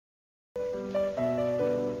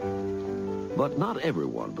But not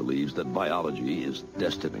everyone believes that biology is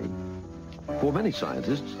destiny. For many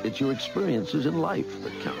scientists, it's your experiences in life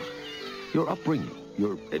that count. Your upbringing,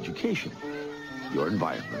 your education, your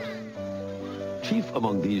environment. Chief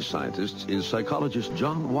among these scientists is psychologist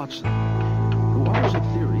John Watson, who offers a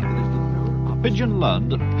theory that is the mirror of... Pigeon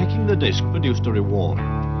learned that pecking the disc produced a reward.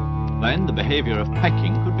 Then the behaviour of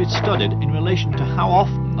pecking could be studied in relation to how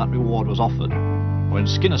often that reward was offered, or in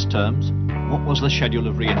Skinner's terms, what was the schedule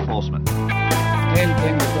of reinforcement. The main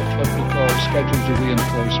thing is what we call schedules of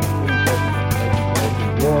reinforcement. Reinforcement is called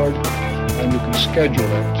reward, and you can schedule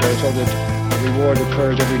it so that the reward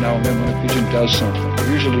occurs every now and then when a pigeon does something.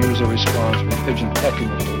 We usually use a response for a pigeon pecking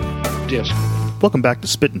a little disc. Welcome back to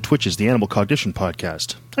Spit and Twitches, the Animal Cognition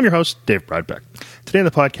Podcast. I'm your host, Dave Brodbeck. Today on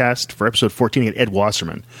the podcast, for episode 14, I get Ed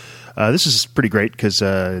Wasserman. This is pretty great because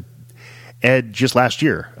Ed, just last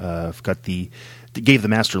year, gave the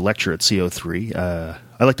master lecture at CO3.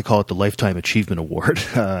 I like to call it the Lifetime Achievement Award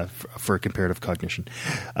for comparative cognition.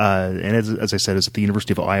 And as I said, is at the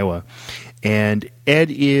University of Iowa. And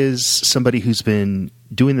Ed is somebody who's been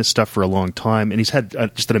doing this stuff for a long time, and he's had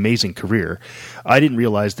just an amazing career. I didn't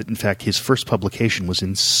realize that, in fact, his first publication was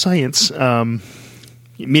in Science.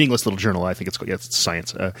 Meaningless little journal, I think it's called. Yeah, it's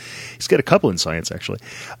Science. He's got a couple in Science, actually.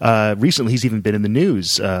 Recently, he's even been in the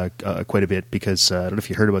news quite a bit because I don't know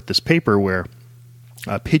if you heard about this paper where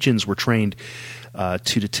pigeons were trained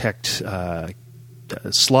to detect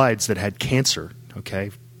slides that had cancer,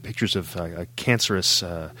 okay? Pictures of cancerous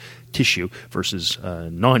tissue versus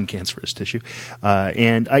non-cancerous tissue.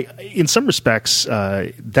 And in some respects,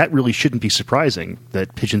 that really shouldn't be surprising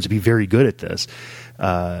that pigeons would be very good at this.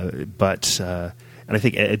 And I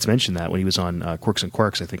think Ed's mentioned that when he was on Quirks and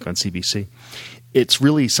Quarks, I think, on CBC. It's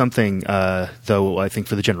really something, though, I think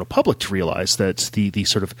for the general public to realize that the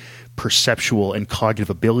sort of perceptual and cognitive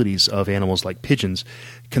abilities of animals like pigeons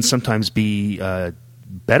can sometimes be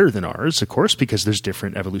better than ours, of course, because there's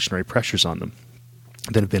different evolutionary pressures on them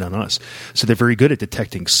than have been on us. So they're very good at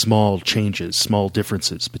detecting small changes, small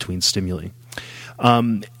differences between stimuli.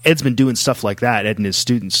 Ed's been doing stuff like that, Ed and his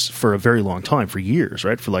students, for a very long time, for years,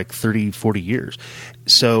 right? For like 30, 40 years.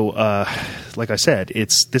 So, like I said,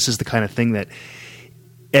 this is the kind of thing that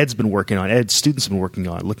Ed's been working on, Ed's students have been working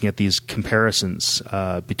on, looking at these comparisons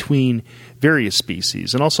between various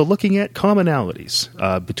species and also looking at commonalities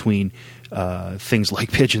between things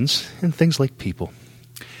like pigeons and things like people.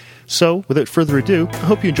 So, without further ado, I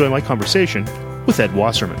hope you enjoy my conversation with Ed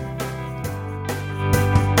Wasserman.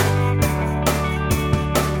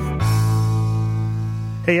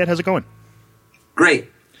 Hey, Ed, how's it going? Great.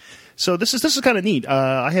 So this is kind of neat.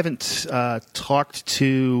 I haven't talked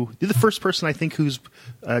to... You're the first person, I think, who's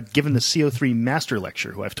given the CO3 master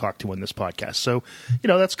lecture who I've talked to on this podcast. So,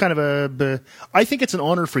 that's kind of I think it's an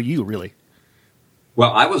honor for you, really.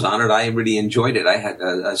 Well, I was honored. I really enjoyed it. I had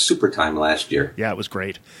a super time last year. Yeah, it was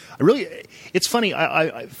great. It's funny.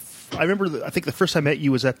 I remember, I think the first time I met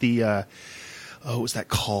you was at the... what was that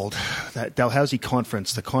called? That Dalhousie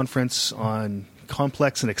conference. The conference on...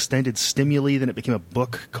 complex and extended stimuli. Then it became a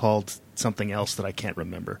book called something else that I can't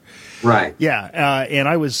remember. Right. Yeah. And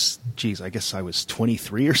I was, I guess I was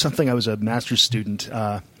 23 or something. I was a master's student.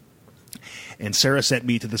 And Sarah sent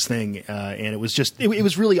me to this thing. And it was just, it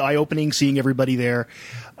was really eye-opening seeing everybody there.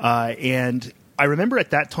 And I remember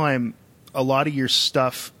at that time, a lot of your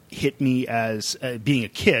stuff hit me as being a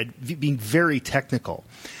kid, being very technical.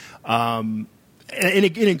 In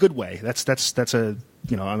a good way. That's a,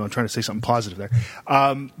 I'm trying to say something positive there.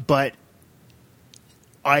 But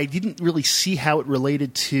I didn't really see how it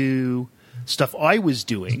related to stuff I was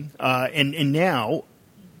doing. And now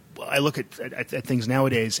I look at things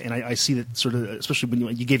nowadays and I see that sort of, especially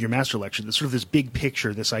when you gave your master lecture, that sort of this big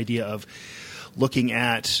picture, this idea of looking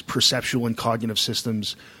at perceptual and cognitive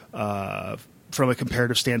systems from a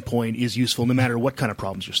comparative standpoint is useful no matter what kind of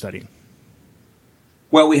problems you're studying.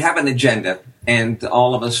 Well, we have an agenda, and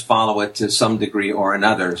all of us follow it to some degree or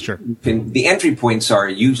another. Sure. The entry points are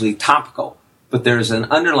usually topical, but there's an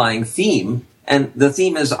underlying theme, and the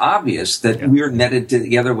theme is obvious that we're netted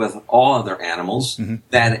together with all other animals,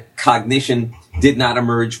 that cognition did not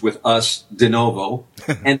emerge with us de novo,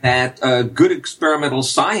 and that good experimental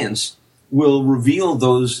science will reveal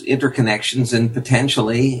those interconnections and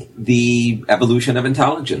potentially the evolution of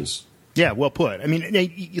intelligence. Yeah, well put. I mean,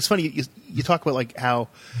 it's funny, you talk about like how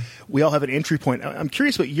we all have an entry point. I'm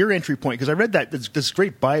curious about your entry point, because I read that this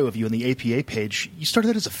great bio of you on the APA page. You started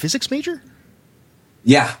out as a physics major?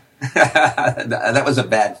 Yeah, that was a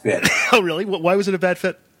bad fit. Oh, really? Why was it a bad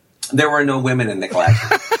fit? There were no women in the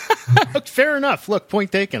class. Fair enough. Look,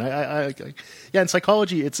 point taken. Yeah, in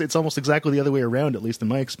psychology, it's almost exactly the other way around, at least in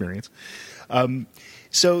my experience.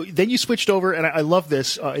 So then you switched over, and I love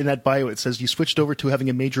this in that bio. It says you switched over to having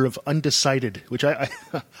a major of undecided, which I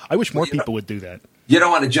wish more people would do that. You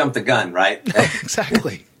don't want to jump the gun, right?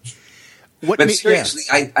 Exactly. But seriously,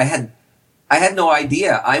 yeah. I had no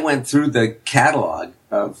idea. I went through the catalog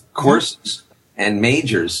of courses and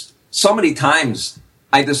majors so many times.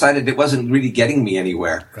 I decided it wasn't really getting me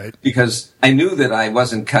anywhere, right? Because I knew that I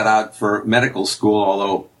wasn't cut out for medical school,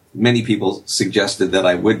 although many people suggested that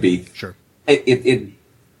I would be. Sure. It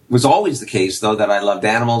was always the case, though, that I loved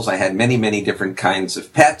animals. I had many, many different kinds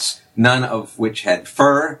of pets, none of which had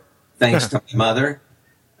fur, thanks to my mother,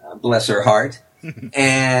 bless her heart.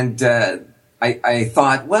 And I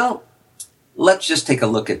thought, well, let's just take a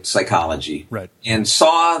look at psychology. Right. And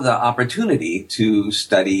saw the opportunity to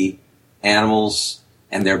study animals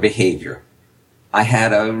and their behavior. I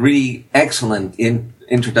had a really excellent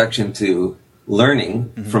introduction to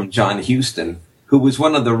learning from John Huston, who was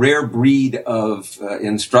one of the rare breed of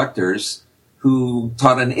instructors who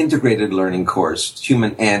taught an integrated learning course,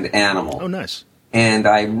 human and animal. Oh, nice. And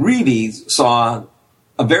I really saw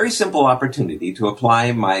a very simple opportunity to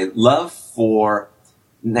apply my love for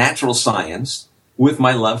natural science with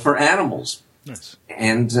my love for animals. Nice.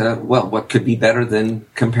 And, well, what could be better than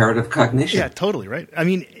comparative cognition? Yeah, totally, right? I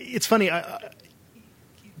mean, it's funny.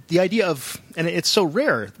 The idea of, and it's so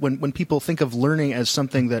rare when people think of learning as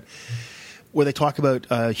something that, where they talk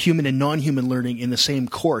about human and non-human learning in the same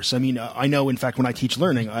course. I mean, I know, in fact, when I teach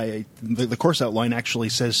learning, the course outline actually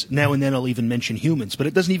says, now and then I'll even mention humans, but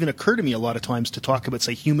it doesn't even occur to me a lot of times to talk about,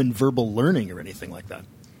 say, human verbal learning or anything like that.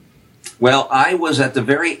 Well, I was at the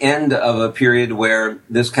very end of a period where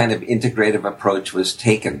this kind of integrative approach was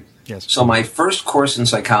taken. Yes. So my first course in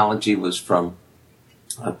psychology was from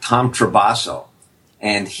Tom Trabasso,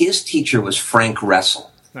 and his teacher was Frank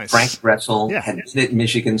Ressel. Nice. Frank Ressel had been at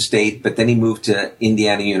Michigan State, but then he moved to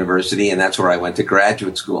Indiana University, and that's where I went to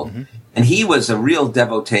graduate school. Mm-hmm. And he was a real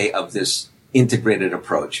devotee of this integrated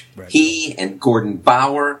approach. Right. He and Gordon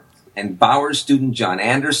Bauer and Bauer's student John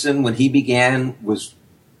Anderson, when he began,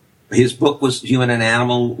 his book was Human and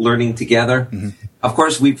Animal Learning Together. Mm-hmm. Of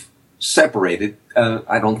course, we've separated,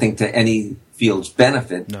 I don't think to any field's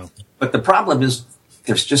benefit. No. But the problem is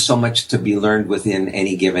there's just so much to be learned within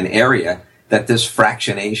any given area that this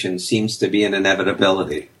fractionation seems to be an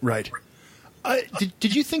inevitability. Right.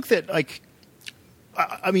 Did you think that, like,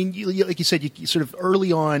 I mean, like you said, you sort of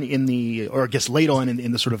early on in the, or I guess late on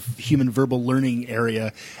in the sort of human verbal learning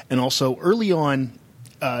area, and also early on,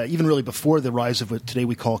 even really before the rise of what today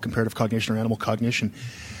we call comparative cognition or animal cognition,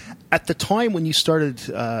 at the time when you started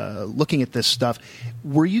looking at this stuff,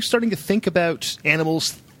 were you starting to think about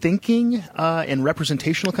animals thinking and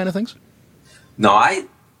representational kind of things? No, I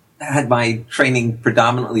had my training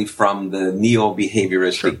predominantly from the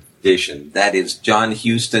neo-behavioristic tradition. That is, John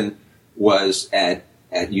Huston was at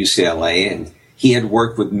UCLA, and he had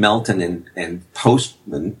worked with Melton and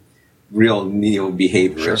Postman, real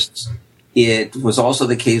neo-behaviorists. Sure. It was also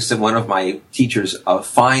the case that one of my teachers, a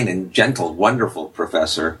fine and gentle, wonderful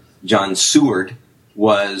professor, John Seward,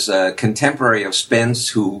 was a contemporary of Spence,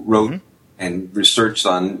 who wrote and researched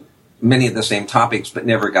on many of the same topics, but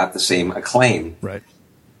never got the same acclaim. Right.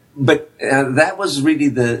 But that was really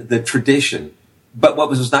the tradition. But what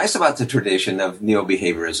was nice about the tradition of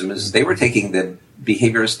neo-behaviorism is they were taking the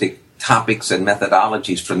behavioristic topics and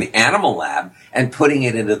methodologies from the animal lab and putting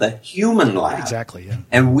it into the human lab. Exactly, yeah.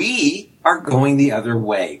 And we are going the other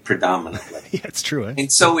way predominantly. Yeah, it's true. Eh?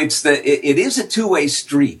 And so it is a two-way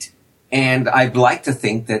street. And I'd like to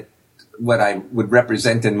think that what I would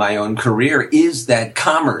represent in my own career is that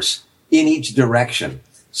commerce in each direction,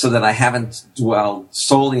 so that I haven't dwelled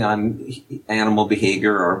solely on animal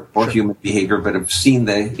behavior or human behavior, but have seen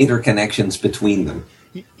the interconnections between them.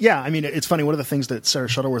 Yeah, I mean, it's funny. One of the things that Sarah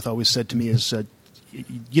Shuttleworth always said to me is,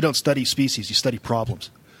 you don't study species, you study problems.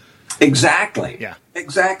 Exactly. Yeah.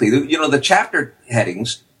 Exactly. You know, the chapter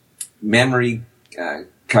headings, memory,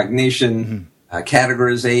 cognition,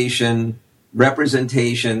 categorization,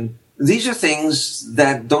 representation, these are things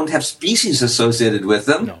that don't have species associated with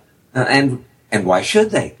them. No. And why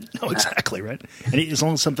should they? No, exactly, right. And as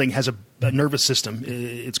long as something has a nervous system,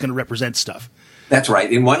 it's going to represent stuff. That's right,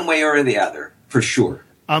 in one way or the other, for sure.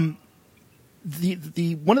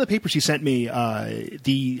 The one of the papers you sent me,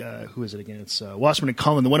 who is it again? It's Wasserman and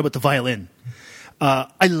Cullen, the one about the violin.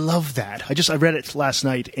 I love that. I read it last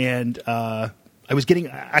night, and I was getting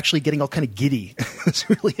all kind of giddy. I was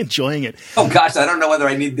really enjoying it. Oh gosh, I don't know whether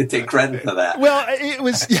I need to take credit for that. Well, it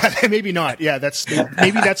was, yeah, maybe not. Yeah,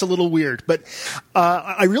 maybe that's a little weird, but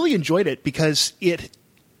I really enjoyed it because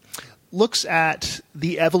looks at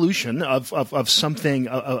the evolution of something,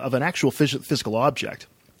 of an actual physical object.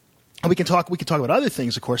 And we can talk about other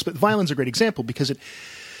things, of course, but the violin's a great example because it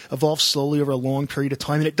evolves slowly over a long period of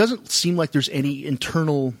time, and it doesn't seem like there's any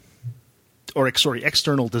external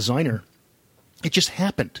designer. It just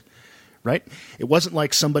happened, right? It wasn't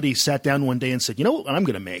like somebody sat down one day and said, you know what I'm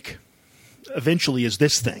going to make eventually is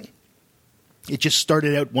this thing. It just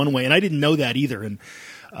started out one way, and I didn't know that either. And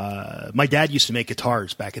my dad used to make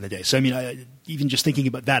guitars back in the day. So, I mean, even just thinking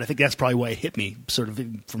about that, I think that's probably why it hit me sort of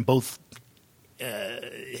from both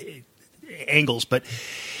angles. But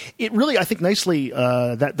it really, I think, nicely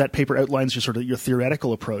that paper outlines your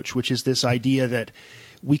theoretical approach, which is this idea that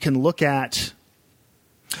we can look at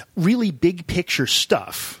really big picture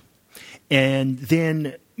stuff and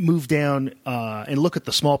then move down and look at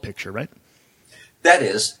the small picture, right? That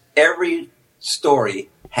is, every story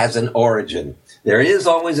has an origin. There is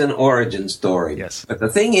always an origin story. Yes. But the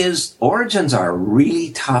thing is, origins are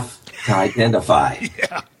really tough to identify.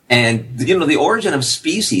 Yeah. And, the origin of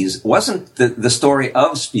species wasn't the story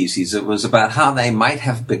of species. It was about how they might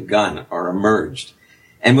have begun or emerged.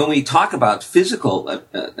 And when we talk about physical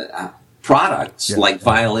products like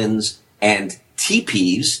violins and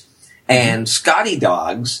teepees and Scotty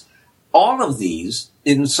dogs, all of these,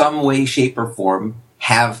 in some way, shape, or form,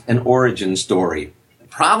 have an origin story. The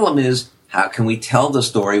problem is, how can we tell the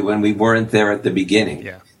story when we weren't there at the beginning?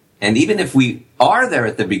 Yeah. And even if we are there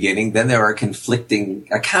at the beginning, then there are conflicting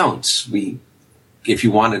accounts. If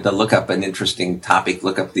you wanted to look up an interesting topic,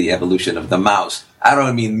 look up the evolution of the mouse. I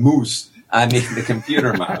don't mean moose. I mean the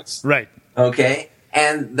computer mouse. Right. Okay?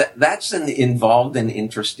 And that's involved an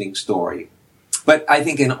interesting story. But I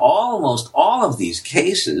think in almost all of these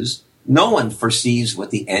cases, no one foresees what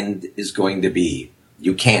the end is going to be.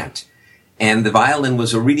 You can't. And the violin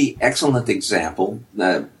was a really excellent example.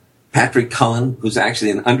 Patrick Cullen, who's actually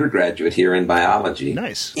an undergraduate here in biology,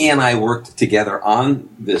 nice. He and I worked together on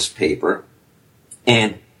this paper.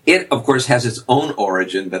 And it, of course, has its own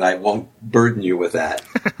origin, but I won't burden you with that.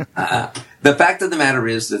 The fact of the matter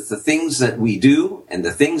is that the things that we do and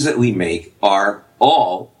the things that we make are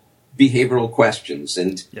all behavioral questions.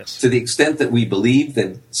 And yes. To the extent that we believe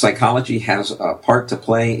that psychology has a part to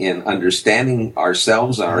play in understanding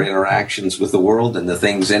ourselves, our interactions with the world and the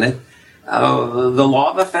things in it, the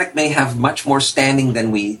law of effect may have much more standing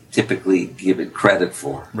than we typically give it credit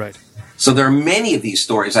for. Right. So there are many of these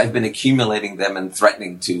stories. I've been accumulating them and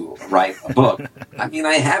threatening to write a book. I mean,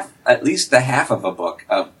 I have at least the half of a book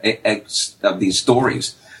of these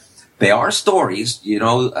stories. They are stories.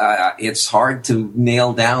 It's hard to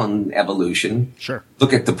nail down evolution. Sure.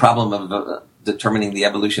 Look at the problem of determining the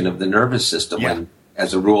evolution of the nervous system when,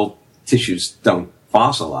 as a rule, tissues don't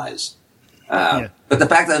fossilize. But the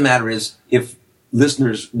fact of the matter is, if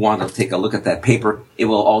listeners want to take a look at that paper, it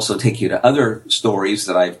will also take you to other stories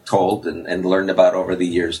that I've told and learned about over the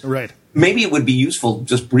years. Right. Maybe it would be useful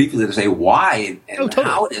just briefly to say why and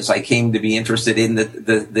how it is I came to be interested in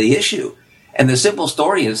the issue. And the simple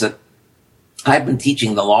story is that I've been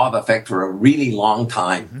teaching the law of effect for a really long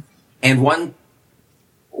time. Mm-hmm. And one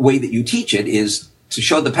way that you teach it is to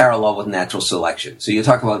show the parallel with natural selection. So you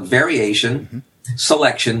talk about variation,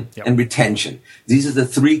 selection, and retention. These are the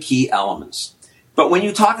three key elements. But when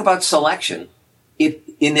you talk about selection, it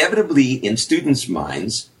inevitably, in students'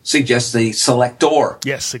 minds, suggests a selector.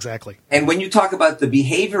 Yes, exactly. And when you talk about the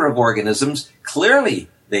behavior of organisms, clearly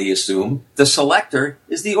they assume the selector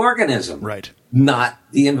is the organism, right, not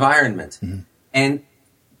the environment. Mm-hmm. And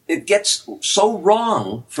it gets so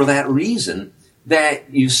wrong for that reason that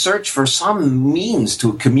you search for some means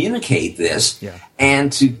to communicate this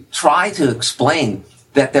and to try to explain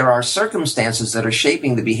that there are circumstances that are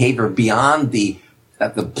shaping the behavior beyond the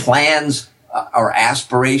plans or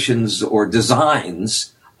aspirations or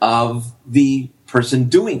designs of the person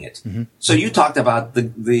doing it. Mm-hmm. So you talked about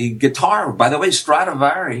the guitar. By the way,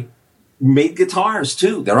 Stradivari made guitars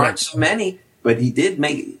too. There aren't so many, but he did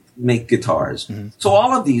make guitars. Mm-hmm. So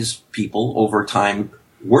all of these people over time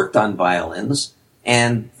worked on violins,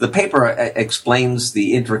 and the paper explains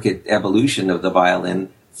the intricate evolution of the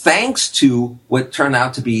violin thanks to what turned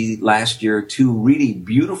out to be last year 2 really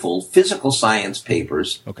beautiful physical science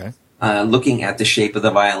papers looking at the shape of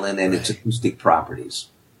the violin and its acoustic properties.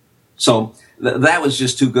 So that was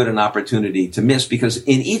just too good an opportunity to miss, because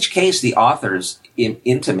in each case the authors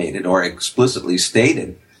intimated or explicitly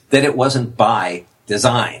stated that it wasn't by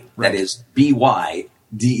design. That is BYDESIGN.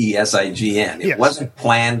 It wasn't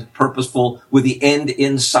planned, purposeful, with the end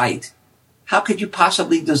in sight. How could you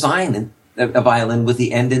possibly design a violin with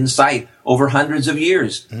the end in sight over hundreds of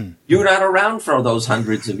years? You're not around for those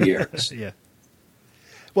hundreds of years.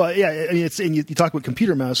 Well, yeah, I mean, and you talk about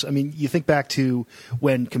computer mouse. I mean, you think back to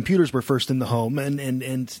when computers were first in the home,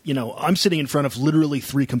 and you know, I'm sitting in front of literally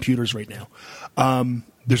 3 computers right now.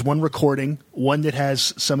 There's one recording, one that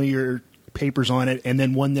has some of your papers on it, and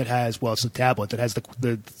then one that has, well, it's a tablet that has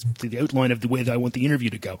the outline of the way that I want the interview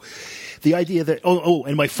to go. The idea that,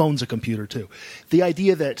 and my phone's a computer too. The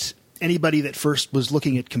idea that anybody that first was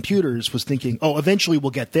looking at computers was thinking, eventually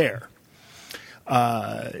we'll get there.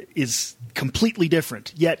 Is completely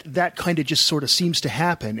different. Yet that kind of just sort of seems to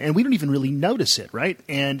happen, and we don't even really notice it, right?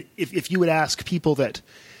 And if you would ask people that,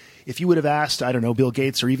 if you would have asked, I don't know, Bill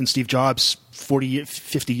Gates or even Steve Jobs 40,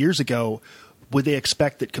 50 years ago, would they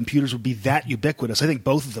expect that computers would be that ubiquitous? I think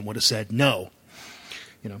both of them would have said no.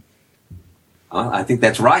 You know, I think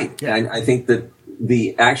that's right. Yeah. I think that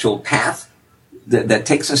the actual path that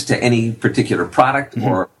takes us to any particular product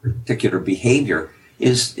or particular behavior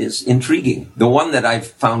is intriguing. The one that I've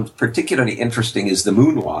found particularly interesting is the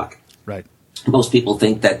moonwalk. Right. Most people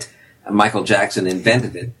think that Michael Jackson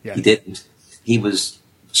invented it. Yeah. He didn't. He was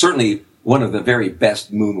certainly one of the very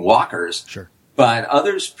best moonwalkers. Sure. But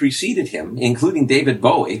others preceded him, including David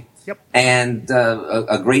Bowie. Yep. And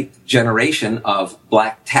a great generation of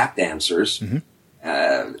black tap dancers.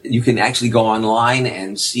 You can actually go online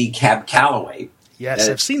and see Cab Calloway. Yes,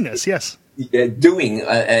 I've seen this, yes. Doing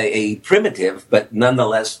a primitive but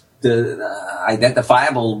nonetheless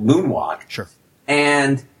identifiable moonwalk. Sure.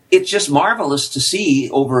 And it's just marvelous to see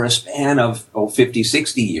over a span of 50,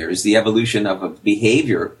 60 years the evolution of a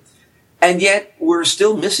behavior. And yet we're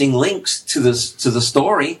still missing links to the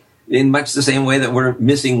story in much the same way that we're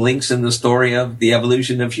missing links in the story of the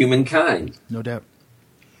evolution of humankind. No doubt.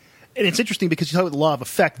 And it's interesting because you talk about the law of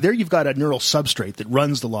effect. There you've got a neural substrate that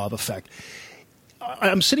runs the law of effect.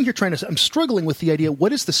 I'm sitting here I'm struggling with the idea,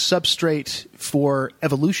 what is the substrate for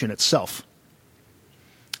evolution itself?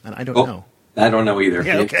 And I don't know. I don't know either.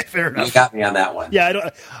 Yeah, okay, fair enough. You got me on that one.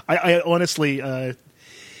 Yeah, I honestly,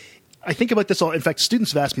 I think about this all. In fact,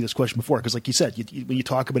 students have asked me this question before because, like you said, when you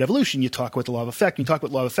talk about evolution, you talk about the law of effect. When you talk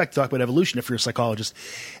about law of effect, you talk about evolution if you're a psychologist.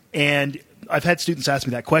 And I've had students ask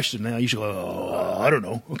me that question, and I usually go, I don't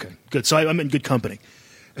know. Okay, good. So I'm in good company.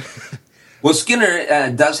 Well,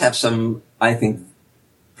 Skinner does have some, I think,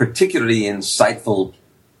 particularly insightful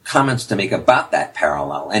comments to make about that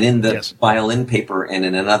parallel. And in the violin paper and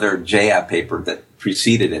in another JAB paper that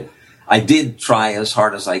preceded it, I did try as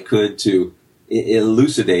hard as I could to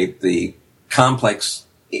elucidate the complex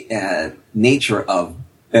nature of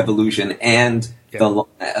evolution and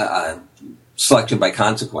the selection by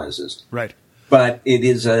consequences. Right. But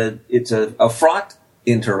it's a fraught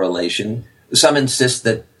interrelation. Some insist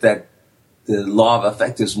that the law of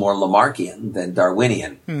effect is more Lamarckian than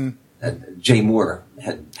Darwinian. Jay Moore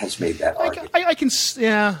has made that argument. I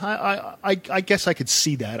guess I could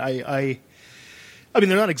see that. I mean,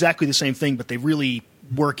 they're not exactly the same thing, but they really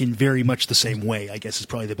work in very much the same way, I guess is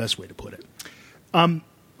probably the best way to put it.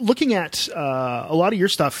 Looking at a lot of your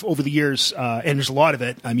stuff over the years, and there's a lot of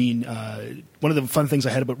it. I mean, one of the fun things I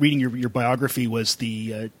had about reading your biography was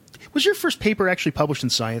was your first paper actually published in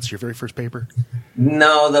Science, your very first paper?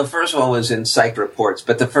 No, the first one was in Psych Reports,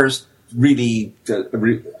 but the first really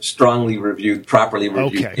strongly reviewed, properly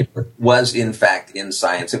reviewed paper was, in fact, in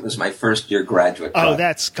Science. It was my first year graduate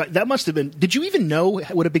project. That must have been... Did you even know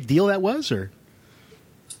what a big deal that was? Or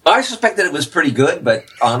I suspected it was pretty good, but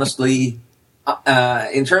honestly,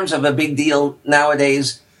 in terms of a big deal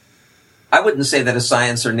nowadays, I wouldn't say that a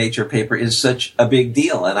Science or Nature paper is such a big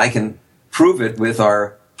deal, and I can prove it with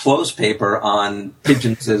our PLOS paper on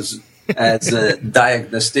pigeons as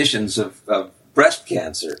diagnosticians of breast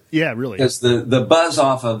cancer. Yeah, really. Because the buzz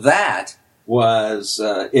off of that was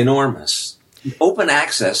enormous. Open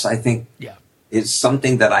access, I think, is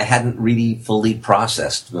something that I hadn't really fully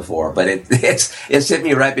processed before, but it's hit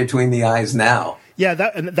me right between the eyes now. Yeah,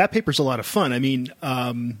 that paper's a lot of fun. I mean,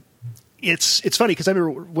 it's funny because I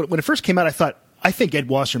remember when it first came out, I think Ed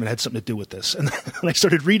Wasserman had something to do with this. And when I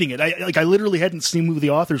started reading it, I literally hadn't seen who the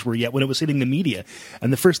authors were yet when it was hitting the media.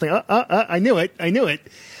 And the first thing, I knew it.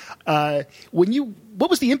 What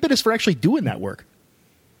was the impetus for actually doing that work?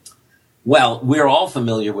 Well, we're all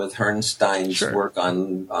familiar with Herrnstein's work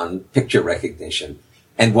on picture recognition.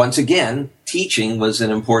 And once again, teaching was an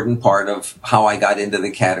important part of how I got into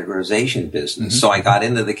the categorization business. So I got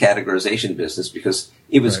into the categorization business because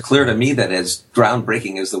it was clear to me that as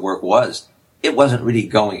groundbreaking as the work was, it wasn't really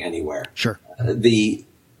going anywhere. Sure. The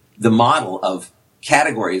model of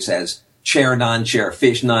categories as chair, non-chair,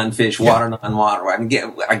 fish, non-fish, water, non-water. I mean,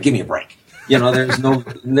 give me a break. You know,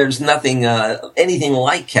 there's nothing, anything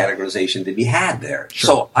like categorization to be had there. Sure.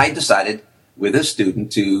 So I decided with a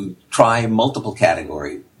student to try multiple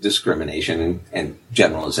category discrimination and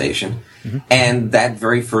generalization. And that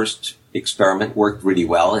very first experiment worked really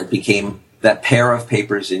well. It became that pair of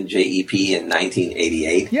papers in JEP in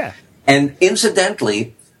 1988. Yeah. And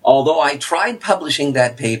incidentally, although I tried publishing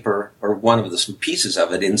that paper, or one of the pieces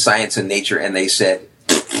of it, in Science and Nature, and they said,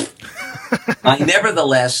 I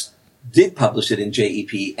nevertheless did publish it in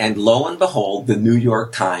JEP, and lo and behold, the New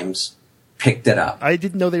York Times picked it up. I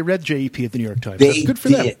didn't know they read JEP at the New York Times. That's good for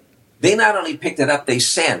them. They not only picked it up, they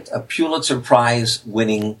sent a Pulitzer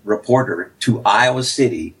Prize-winning reporter to Iowa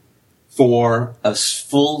City for a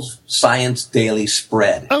full Science Daily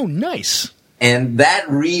spread. Oh, nice. And that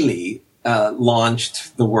really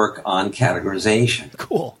launched the work on categorization.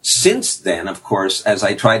 Cool. Since then, of course, as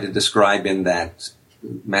I tried to describe in that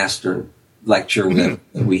master lecture that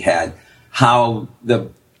we had, how the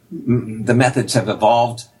methods have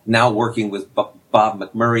evolved. Now working with Bob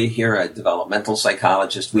McMurray here, a developmental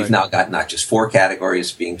psychologist, we've now got not just 4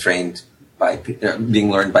 categories being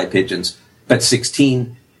learned by pigeons, but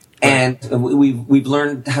 16. And we've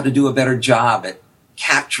learned how to do a better job at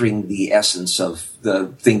capturing the essence of the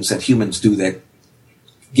things that humans do that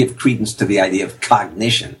give credence to the idea of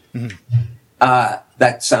cognition.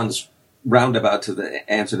 That sounds roundabout to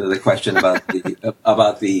the answer to the question about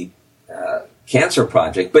the cancer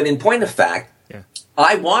project. But in point of fact,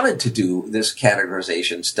 I wanted to do this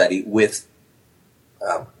categorization study with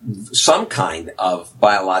some kind of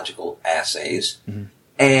biological assays.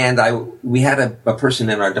 And we had a person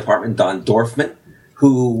in our department, Don Dorfman,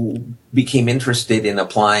 who became interested in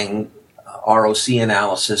applying ROC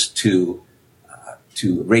analysis to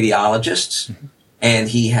radiologists. And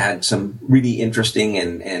he had some really interesting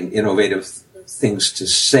and innovative things to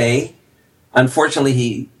say. Unfortunately,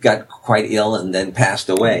 he got quite ill and then passed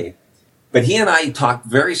away. But he and I talked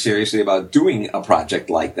very seriously about doing a project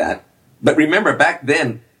like that. But remember, back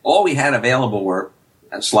then, all we had available were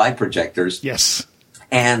slide projectors. Yes.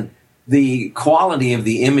 And the quality of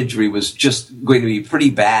the imagery was just going to be pretty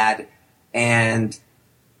bad. And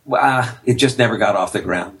it just never got off the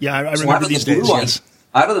ground. Yeah, I remember these days, yes.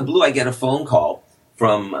 Out of the blue, I get a phone call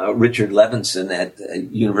from Richard Levinson at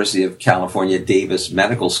University of California, Davis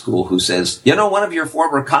Medical School, who says, one of your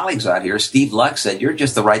former colleagues out here, Steve Lux, said, you're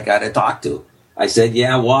just the right guy to talk to. I said,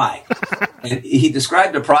 yeah, why? And he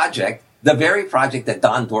described a project, the very project that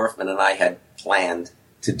Don Dorfman and I had planned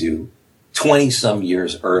to do 20-some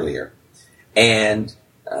years earlier. And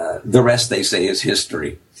the rest, they say, is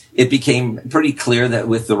history. It became pretty clear that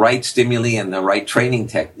with the right stimuli and the right training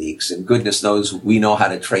techniques, and goodness knows we know how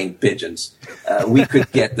to train pigeons, we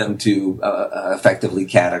could get them to effectively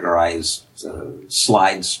categorize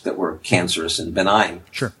slides that were cancerous and benign,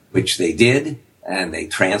 sure, which they did, and they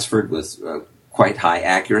transferred with quite high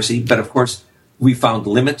accuracy. But of course, we found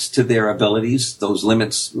limits to their abilities. Those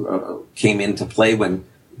limits came into play when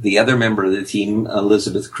the other member of the team,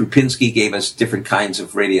 Elizabeth Krupinski, gave us different kinds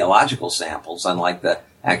of radiological samples, unlike the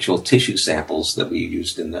actual tissue samples that we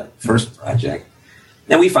used in the first project.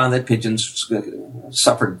 And we found that pigeons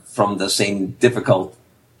suffered from the same difficult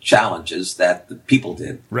challenges that the people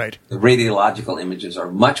did. Right. The radiological images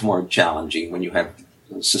are much more challenging when you have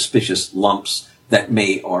suspicious lumps that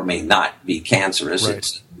may or may not be cancerous. Right.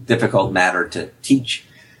 It's a difficult matter to teach.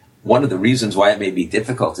 One of the reasons why it may be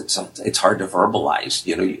difficult, it's hard to verbalize.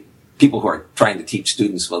 People who are trying to teach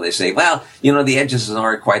students, they say, the edges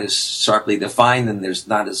aren't quite as sharply defined, and there's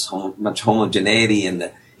not as much homogeneity in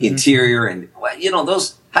the interior, and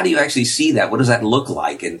those. How do you actually see that? What does that look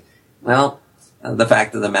like? And the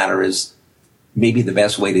fact of the matter is, maybe the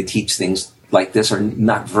best way to teach things like this are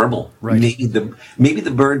not verbal. Right. Maybe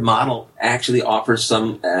the bird model actually offers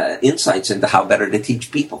some insights into how better to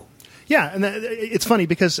teach people. Yeah, and it's funny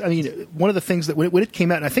because one of the things that when it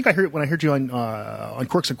came out, and I think I heard it when I heard you on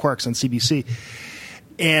Quirks and Quarks on CBC,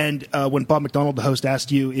 and when Bob McDonald, the host,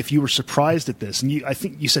 asked you if you were surprised at this, and I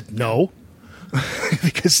think you said no,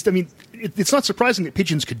 because it's not surprising that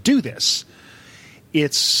pigeons could do this. In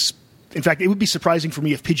fact, it would be surprising for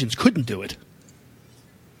me if pigeons couldn't do it.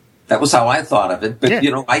 That was how I thought of it, but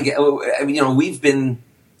yeah. we've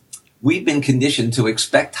been conditioned to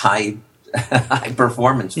expect high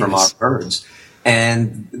performance from our birds.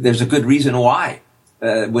 And there's a good reason why.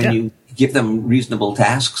 When you give them reasonable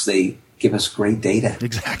tasks, they give us great data.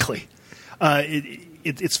 Exactly.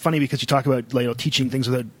 It's funny because you talk about teaching things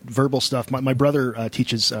without verbal stuff. My brother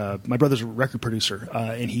teaches. My brother's a record producer,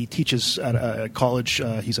 and he teaches at a college.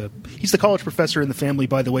 He's the college professor in the family,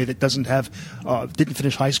 by the way, that didn't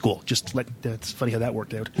finish high school. It's funny how that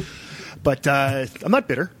worked out. But I'm not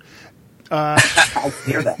bitter. I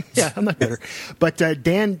hear that. Yeah, I'm not better. But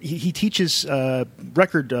Dan, he teaches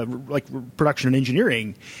record like production and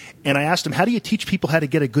engineering, and I asked him, how do you teach people how to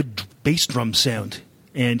get a good bass drum sound?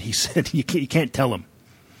 And he said, you can't tell them.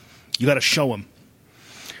 You got to show them.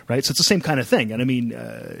 Right? So it's the same kind of thing. And I mean,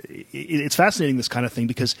 it's fascinating, this kind of thing,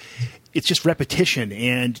 because it's just repetition,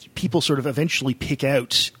 and people sort of eventually pick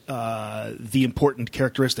out the important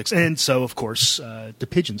characteristics. And so, of course, the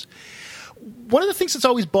pigeons. One of the things that's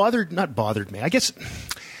always not bothered me, I guess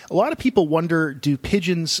a lot of people wonder, do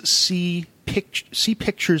pigeons see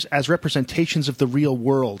pictures as representations of the real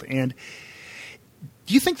world? And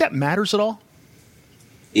do you think that matters at all?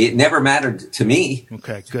 It never mattered to me.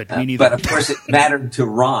 Okay, good. Me neither. But of course, it mattered to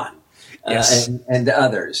Ron Yes. and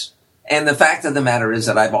others. And the fact of the matter is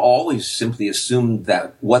that I've always simply assumed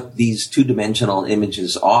that what these two-dimensional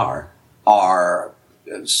images are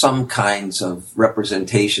some kinds of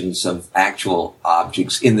representations of actual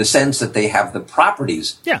objects, in the sense that they have the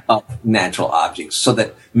properties of natural objects, so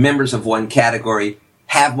that members of one category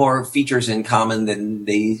have more features in common than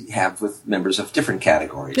they have with members of different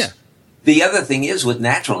categories. Yeah. The other thing is, with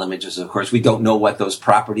natural images, of course, we don't know what those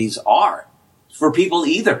properties are for people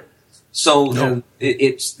either. So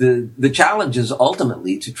it's the challenge is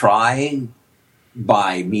ultimately to try,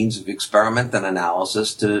 by means of experiment and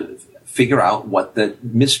analysis, to figure out what the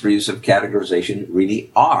mysteries of categorization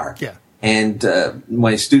really are. Yeah. And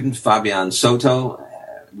my student, Fabian Soto,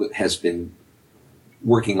 has been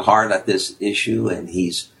working hard at this issue, and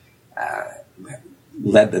he's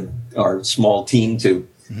led our small team to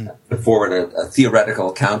put forward a theoretical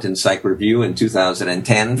account in Psych Review in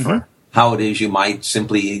 2010 for how it is you might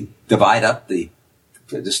simply divide up the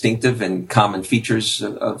distinctive and common features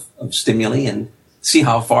of stimuli and see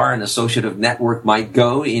how far an associative network might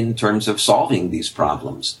go in terms of solving these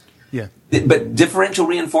problems. Yeah. But differential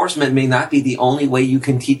reinforcement may not be the only way you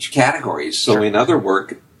can teach categories. So in other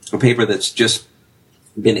work, a paper that's just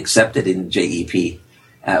been accepted in JEP,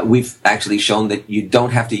 we've actually shown that you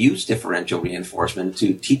don't have to use differential reinforcement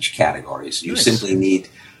to teach categories. You simply need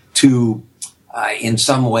to, in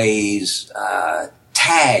some ways,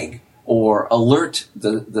 tag or alert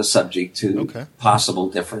the subject to possible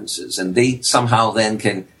differences. And they somehow then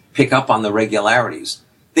can pick up on the regularities.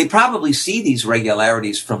 They probably see these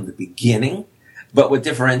regularities from the beginning, but what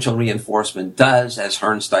differential reinforcement does, as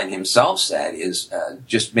Herrnstein himself said, is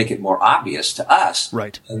just make it more obvious to us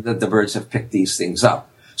that the birds have picked these things up.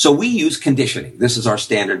 So we use conditioning. This is our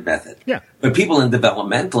standard method. Yeah. But people in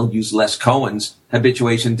developmental use Les Cohen's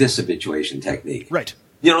habituation-dishabituation technique. Right.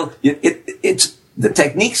 You know, it's the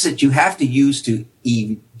techniques that you have to use to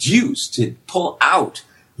educe, to pull out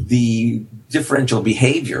the differential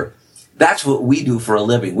behavior. That's what we do for a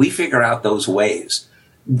living. We figure out those ways.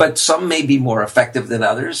 But some may be more effective than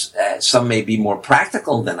others. Some may be more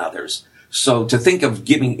practical than others. So to think of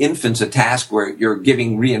giving infants a task where you're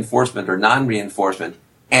giving reinforcement or non-reinforcement,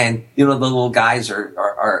 and, you know, the little guys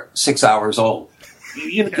are 6 hours old,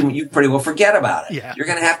 you pretty well forget about it. Yeah. You're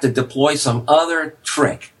going to have to deploy some other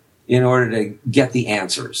trick in order to get the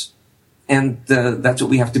answers. And that's what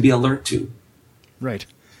we have to be alert to. Right.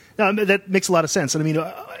 No, that makes a lot of sense. And I mean,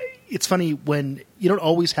 it's funny when you don't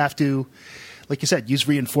always have to, like you said, use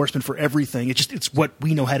reinforcement for everything. It's what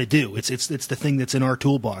we know how to do. It's the thing that's in our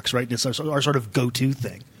toolbox, right? And it's our sort of go-to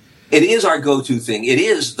thing. It is our go-to thing. It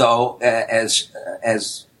is, though,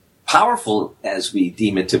 as powerful as we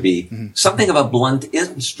deem it to be, something of a blunt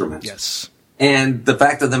instrument. Yes. And the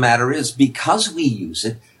fact of the matter is, because we use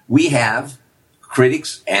it, we have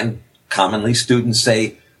critics and commonly students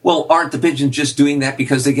say, well, aren't the pigeons just doing that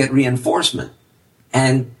because they get reinforcement?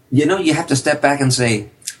 And, you know, you have to step back and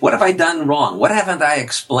say, what have I done wrong? What haven't I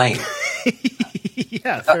explained?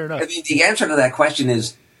 Yeah, fair enough. I mean, the answer to that question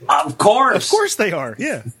is, of course. Of course they are,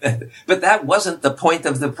 yeah. But that wasn't the point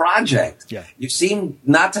of the project. Yeah. You seem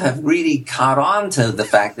not to have really caught on to the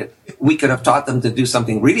fact that we could have taught them to do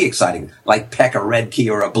something really exciting, like peck a red key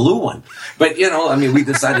or a blue one. But, you know, I mean, we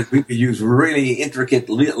decided we could use really intricate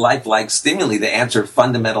lifelike stimuli to answer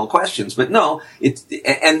fundamental questions. But no,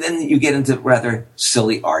 and then you get into rather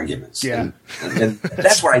silly arguments. Yeah. And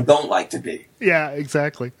that's where I don't like to be. Yeah,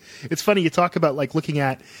 exactly. It's funny, you talk about, like, looking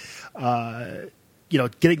at, you know,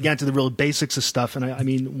 getting down to the real basics of stuff. And I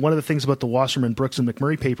mean, one of the things about the Wasserman, Brooks, and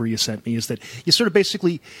McMurray paper you sent me is that you sort of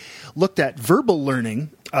basically looked at verbal learning,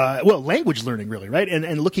 language learning, really, right?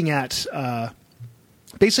 And looking at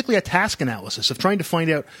basically a task analysis of trying to find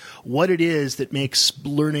out what it is that makes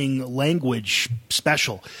learning language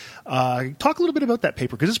special. Talk a little bit about that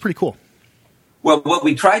paper, because it's pretty cool. Well, what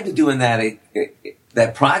we tried to do in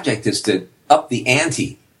that project is to up the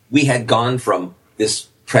ante. We had gone from this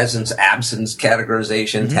presence-absence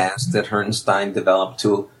categorization task that Herrnstein developed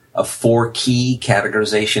to a 4-key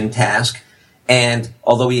categorization task. And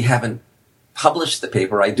although we haven't published the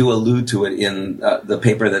paper, I do allude to it in the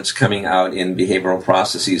paper that's coming out in Behavioral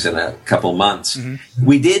Processes in a couple months.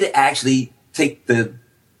 We did actually take the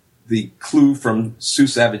clue from Sue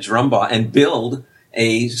Savage-Rumbaugh and build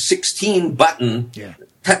a 16-button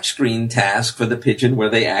touchscreen task for the pigeon where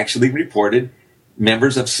they actually reported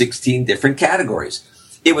members of 16 different categories.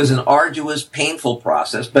 It was an arduous, painful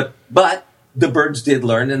process, but the birds did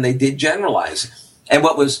learn and they did generalize. And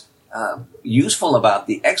what was useful about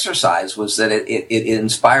the exercise was that it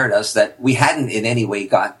inspired us that we hadn't in any way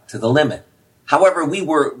got to the limit. However, we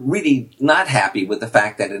were really not happy with the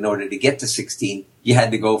fact that in order to get to 16, you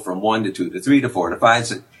had to go from 1 to 2 to 3 to 4 to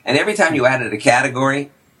 5. And every time you added a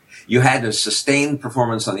category, you had to sustain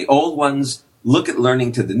performance on the old ones, look at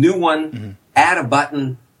learning to the new one, add a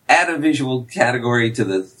button, add a visual category to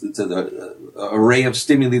the array of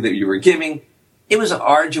stimuli that you were giving. It was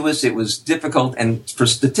arduous, it was difficult, and for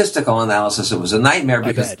statistical analysis, it was a nightmare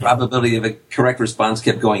because the probability of a correct response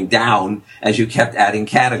kept going down as you kept adding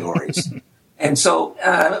categories. And so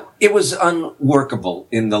it was unworkable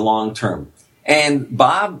in the long term. And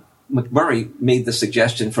Bob McMurray made the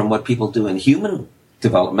suggestion from what people do in human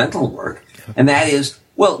developmental work, and that is,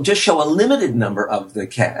 well, just show a limited number of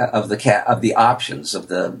the options, of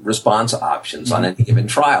the response options on any given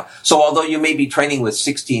trial. So although you may be training with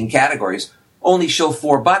 16 categories, only show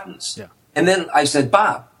 4 buttons. Yeah. And then I said,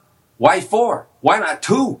 Bob, why 4? Why not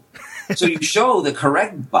 2? So you show the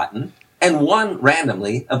correct button and 1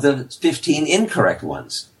 randomly of the 15 incorrect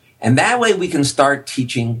ones. And that way we can start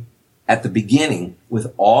teaching at the beginning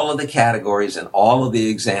with all of the categories and all of the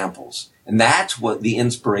examples. And that's what the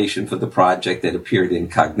inspiration for the project that appeared in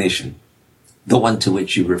Cognition, the one to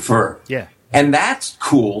which you refer. Yeah. And that's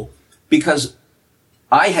cool because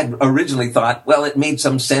I had originally thought, well, it made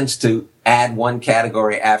some sense to add one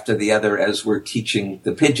category after the other as we're teaching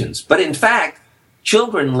the pigeons. But in fact,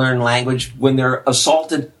 children learn language when they're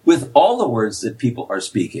assaulted with all the words that people are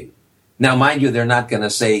speaking. Now, mind you, they're not going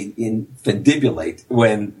to say infundibulate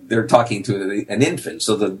when they're talking to an infant,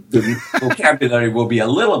 so the vocabulary will be a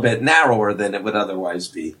little bit narrower than it would otherwise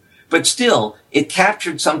be. But still, it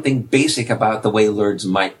captured something basic about the way words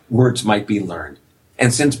might be learned.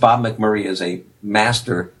 And since Bob McMurray is a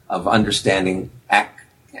master of understanding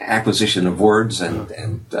acquisition of words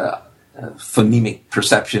and phonemic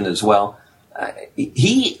perception as well,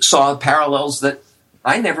 he saw parallels that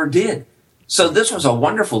I never did. So this was a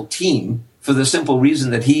wonderful team for the simple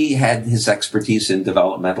reason that he had his expertise in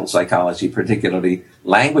developmental psychology, particularly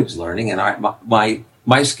language learning, and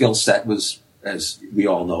my skill set was, as we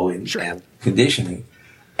all know, in conditioning.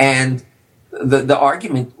 And the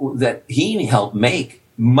argument that he helped make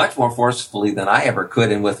much more forcefully than I ever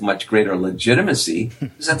could and with much greater legitimacy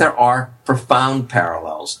is that there are profound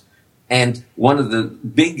parallels. And one of the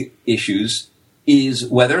big issues is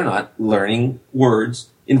whether or not learning words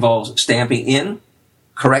involves stamping in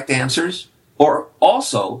correct answers or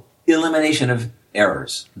also elimination of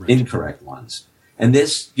errors, incorrect ones. And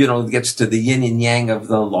this, gets to the yin and yang of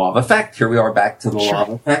the law of effect. Here we are back to the law of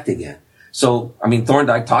effect again. So,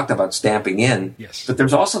 Thorndike talked about stamping in, but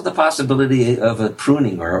there's also the possibility of a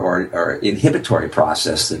pruning or inhibitory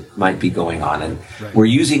process that might be going on. And we're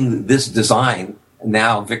using this design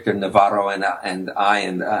now, Victor Navarro and I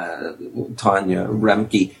and Tanya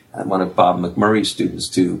Remke, one of Bob McMurray's students,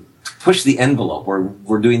 to push the envelope.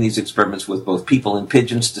 We're doing these experiments with both people and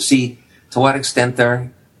pigeons to see to what extent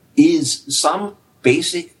there is some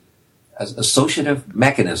basic associative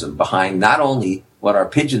mechanism behind not only what our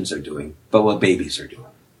pigeons are doing, but what babies are doing.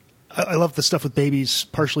 I love the stuff with babies,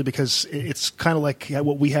 partially because it's kind of like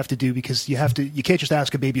what we have to do, because you can't just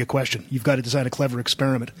ask a baby a question. You've got to design a clever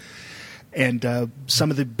experiment. And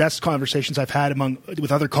some of the best conversations I've had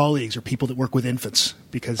with other colleagues are people that work with infants,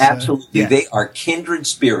 because absolutely they are kindred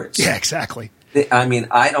spirits. Yeah, exactly.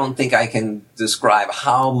 I don't think I can describe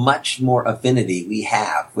how much more affinity we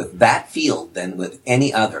have with that field than with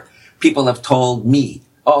any other. People have told me,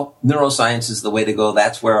 neuroscience is the way to go.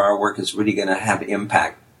 That's where our work is really going to have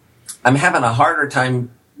impact. I'm having a harder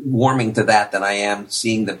time warming to that than I am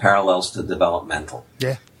seeing the parallels to developmental.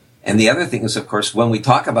 Yeah. And the other thing is, of course, when we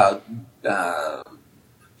talk about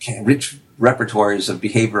rich repertoires of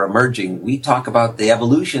behavior emerging, we talk about the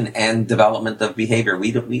evolution and development of behavior.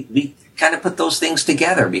 We kind of put those things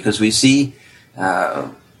together because we see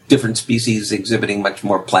different species exhibiting much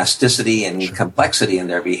more plasticity and complexity in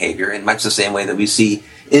their behavior in much the same way that we see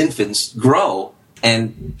infants grow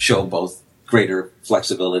and show both greater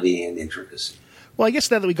flexibility and intricacy. Well, I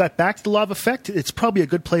guess now that we got back to the law of effect, it's probably a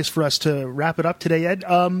good place for us to wrap it up today, Ed.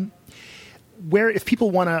 If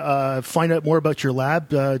people want to find out more about your lab,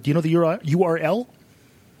 do you know the URL?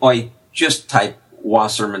 Just type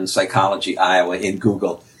Wasserman Psychology, Iowa in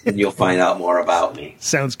Google, and you'll find out more about me.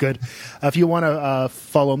 Sounds good. If you want to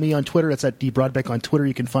follow me on Twitter, that's at dbroadbeck on Twitter.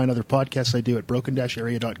 You can find other podcasts I do at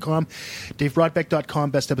broken-area.com,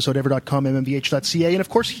 davebroadbeck.com, bestepisodeever.com, mmvh.ca, and of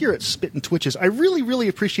course here at Spit and Twitches. I really, really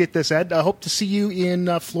appreciate this, Ed. I hope to see you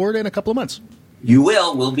in Florida in a couple of months. You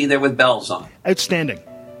will. We'll be there with bells on. Outstanding.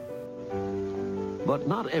 But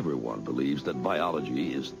not everyone believes that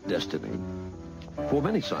biology is destiny. For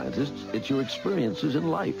many scientists, it's your experiences in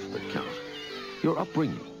life that count. Your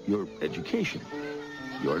upbringing, your education,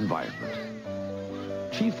 your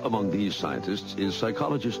environment. Chief among these scientists is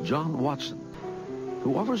psychologist John Watson,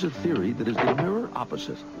 who offers a theory that is the mirror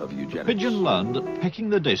opposite of eugenics. Pigeon learned that pecking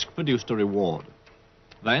the disc produced a reward.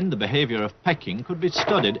 Then the behavior of pecking could be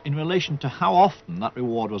studied in relation to how often that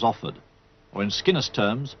reward was offered. Or in Skinner's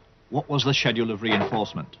terms, what was the schedule of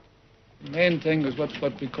reinforcement? The main thing is what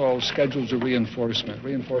we call schedules of reinforcement.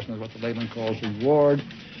 Reinforcement is what the layman calls reward,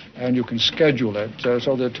 and you can schedule it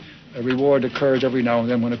so that a reward occurs every now and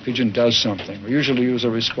then when a pigeon does something. We usually use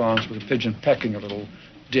a response with a pigeon pecking a little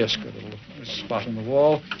disc, a little spot in the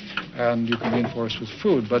wall, and you can reinforce with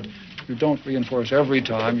food, but you don't reinforce every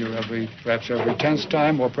time. Perhaps every 10th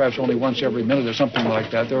time, or perhaps only once every minute or something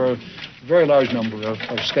like that. There are a very large number of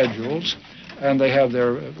schedules, and they have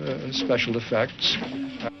their special effects.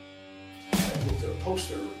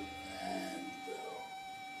 Poster, and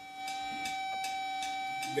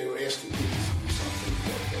they were asking people to do something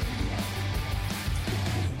that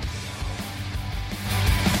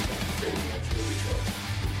that's really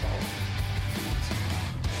tough.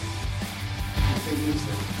 The thing is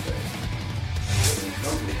that a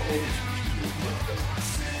number of quotes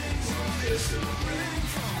this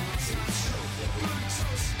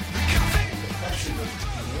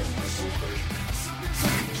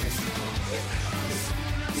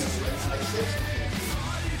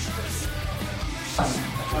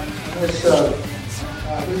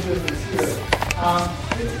business here.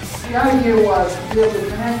 The idea was to be able to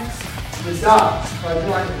connect the dots by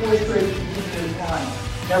drawing four straight continuous lines,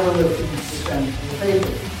 never lifting the percent of the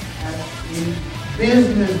paper. And the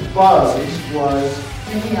business buzz was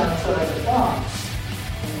thinking outside the box,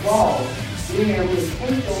 involved being able to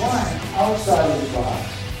take the line outside of the box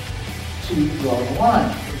to draw the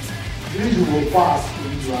line. The usual box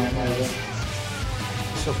being drawn by the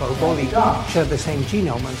of our body share the same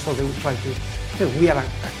genome, and so they will try to, we are a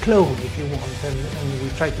clone if you want, and we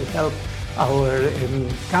try to help our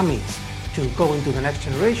gametes to go into the next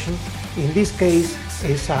generation. In this case,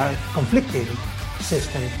 it's a conflicting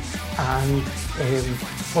system, and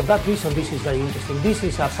for that reason this is very interesting. This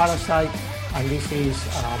is a parasite, and this is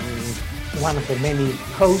one of the many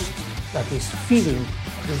hosts that is feeding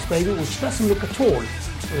this baby, which doesn't look at all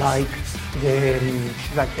like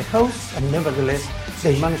the host, and nevertheless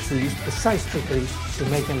they manage to use precise trickery to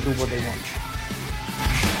make them do what they want.